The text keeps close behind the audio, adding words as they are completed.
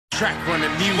track running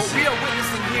music. What we are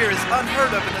witnessing here is unheard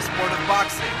of in the sport of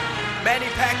boxing. Manny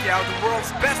Pacquiao, the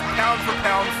world's best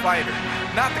pound-for-pound fighter.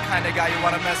 Not the kind of guy you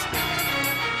want to mess with.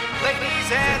 Ladies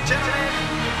and gentlemen,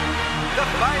 the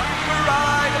fighting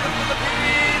pride of the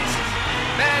Philippines,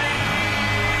 Manny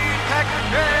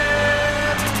Pacquiao.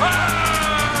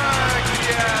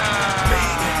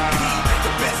 The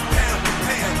best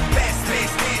pound-for-pound, fast man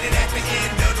standing at the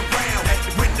end of the round.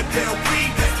 When the bell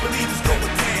rings, best believe it's going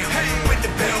down. When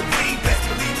the bell rings, best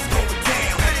believe it's going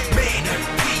down.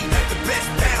 Manny, the best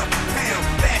pound-for-pound,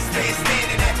 fast man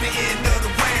standing at the end of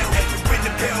the round. When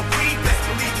the bell rings, best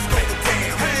believe it's going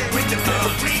down. When the bell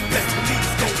rings, best believe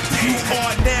it's going down. You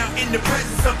are now in the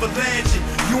presence of a legend.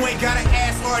 You ain't gotta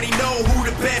ask, already know who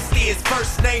the best is.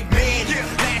 First name Manny,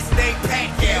 last name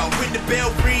Pacquiao. When the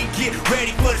bell ring, get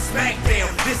ready for the smackdown.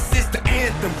 This is the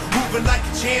anthem, moving like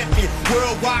a champion.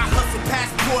 Worldwide hustle,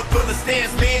 passport full of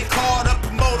stamps. Man called up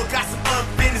promoter, got some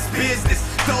unfinished business.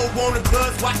 Throw on the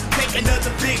gloves, watch him take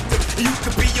another victim. It used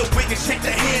to be your witness, check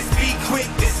the hand speed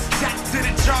quickness. Shot to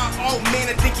the jaw, oh man,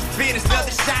 I think he finished.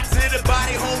 Another shot to the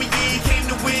body, homie, yeah, he came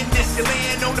to win this. You're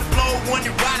laying on the floor,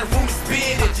 wondering why the room is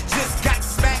spinning. You just got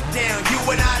smacked down, you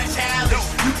without a challenge.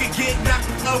 You can get knocked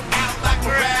the floor out like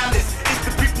Morales. It's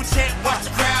the people chant, watch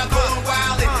the crowd going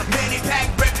wild. Manny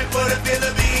Pac repping for the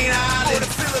Philippine Island.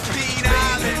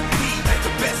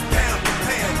 The best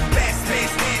pound-for-pound, last man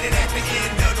standing at the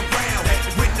end of the round.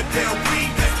 When the bell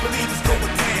rings, best believe it's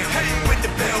going down. When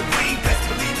the bell rings, best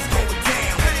believe it's going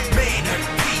down. Manny,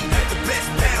 the best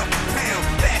pound-for-pound,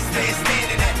 last man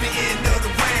standing at the end of the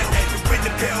round. When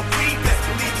the bell rings, best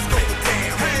believe it's going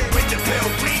down. When the bell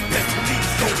rings, best believe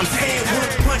it's going down.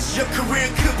 One punch, your career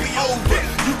could be over.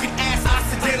 You can ask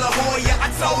Asa De La Hoya, I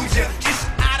told you. It's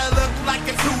out of luck like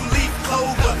a two-leaf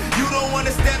clover. You don't want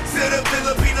to step to the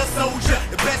Filipino soldier.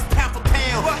 The best pound for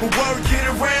pound, when word get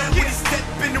around. When he step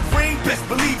in the ring, best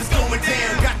believe it's going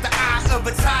down. Got the eye of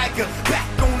a tiger, back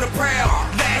on the prowl.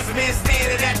 Last man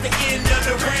standing at the end of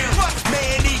the round.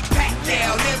 Manny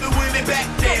Pacquiao, never women back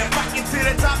down. Fighting to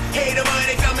the top, hey the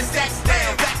money coming stacks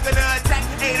down. Back to the attack,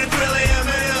 hey the thriller,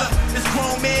 this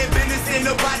grown man business and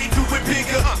nobody do it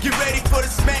bigger. Get ready for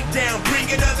the smackdown, bring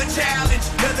another challenge.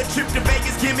 Another trip to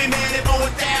Vegas, give me man at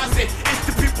 1,000. It's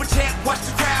the people chant, watch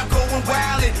the crowd going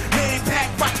wildin'. Manny Pac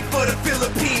fighting for the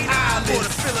Philippine Islands. For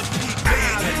the Philippine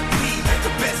Islands. The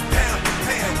best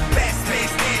pound-for-pound, last man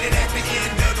standing at the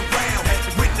end of the round.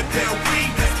 When the bell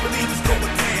rings, best believe it's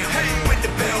going down. When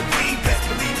the bell rings, best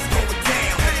believe it's going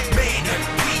down. Manny,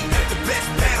 the best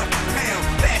pound-for-pound,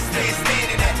 last man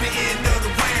standing at the end of the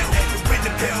round. When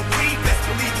the bell rings, best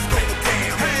believe it's going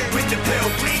down. When the bell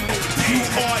rings, you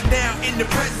are now in the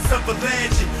presence of a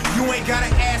legend. You ain't gotta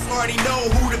ask, already know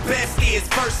who the best is.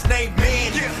 First name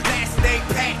Manny, last name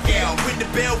Pacquiao. When the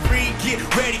bell ring, get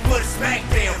ready for the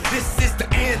smackdown. This is the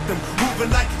anthem,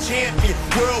 moving like a champion.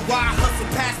 Worldwide hustle,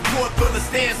 passport full of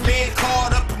stamps. Man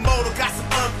called up promoter, got some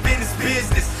unfinished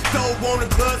business. Throw on the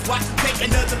gloves, watch him take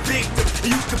another victim.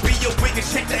 It used to be your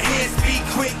witness, check the hand speed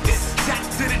quickness. Shot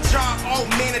to the jaw, oh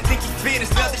man, I think he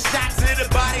finished. Another shot to the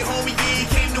body, homie, yeah, he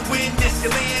came to win this.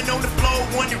 You're laying on the floor,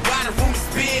 wondering why the room is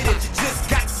spinning. You just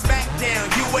got smacked down,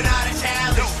 you without a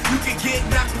challenge. You can get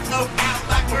knocked the floor out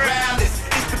like Morales.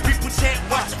 It's the people chant,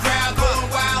 watch the crowd going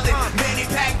wild. Manny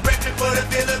Pac repping for the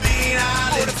Philippine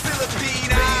Islands. For the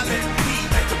Philippine Islands.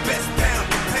 The best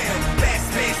pound-for-pound, last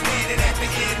man standing at the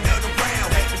end of the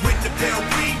round. When the bell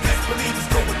rings, best believe it's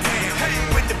going down.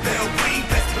 When the bell rings,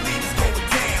 best believe it's going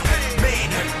down.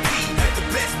 Manny, the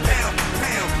best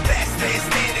pound-for-pound, last man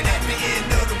standing at the end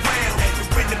of the round.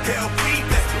 When the bell rings,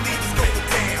 best believe it's going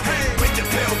down. When the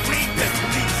bell rings, best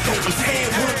believe it's going down.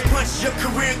 One punch, your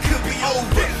career could be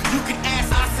over. You can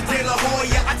ask Asa De La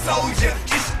Hoya, I told you.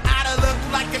 It's out of luck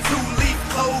like a two-leaf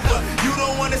clover. You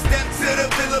don't want to step to the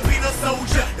Filipino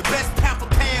soldier. The best pound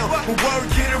for pound, when word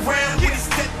get around. When he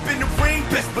step in the ring,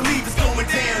 best believe it's going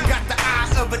down. Got the eye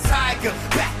of a tiger,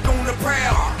 back on the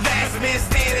prowl. Last man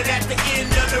standing at the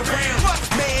end of the round.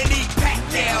 Manny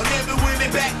Pacquiao, never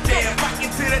women back down. Fighting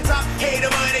to the top, hey the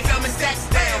money coming stacks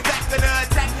down. Back to the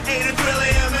attack, hey the thriller,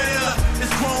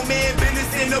 this grown man business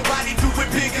and nobody do it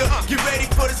bigger. Get ready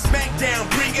for the smackdown,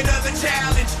 bring another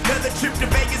challenge. Another trip to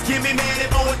Vegas, give me man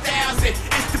at 1,000.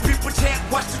 It's the people chant,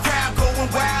 watch the crowd going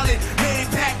wildin'. Manny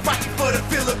Pac fighting for the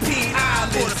Philippine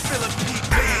Islands. For the Philippine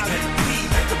Islands.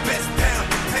 The best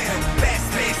pound-for-pound, last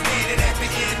man standing at the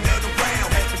end of the round.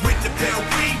 When the bell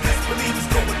rings, best believe it's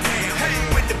going down.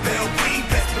 When the bell rings,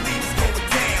 best believe it's going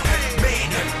down.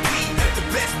 Manny, the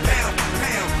best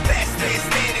pound-for-pound, last man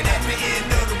standing at the end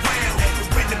of the round.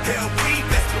 When the bell rings,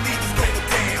 best believe it's going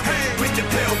down. When the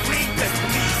bell rings, best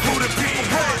believe it's going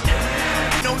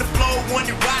down. On the floor,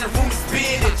 wondering why the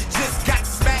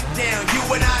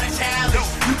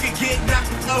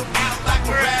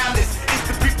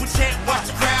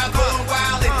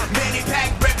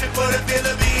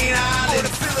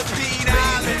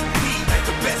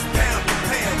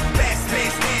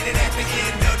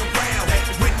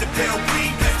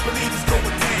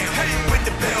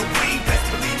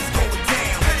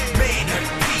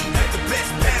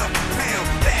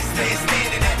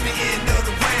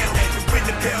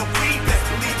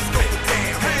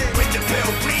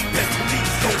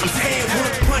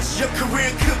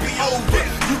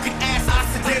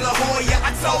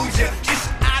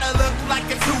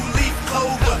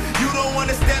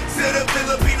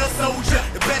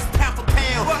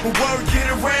When word get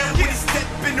around,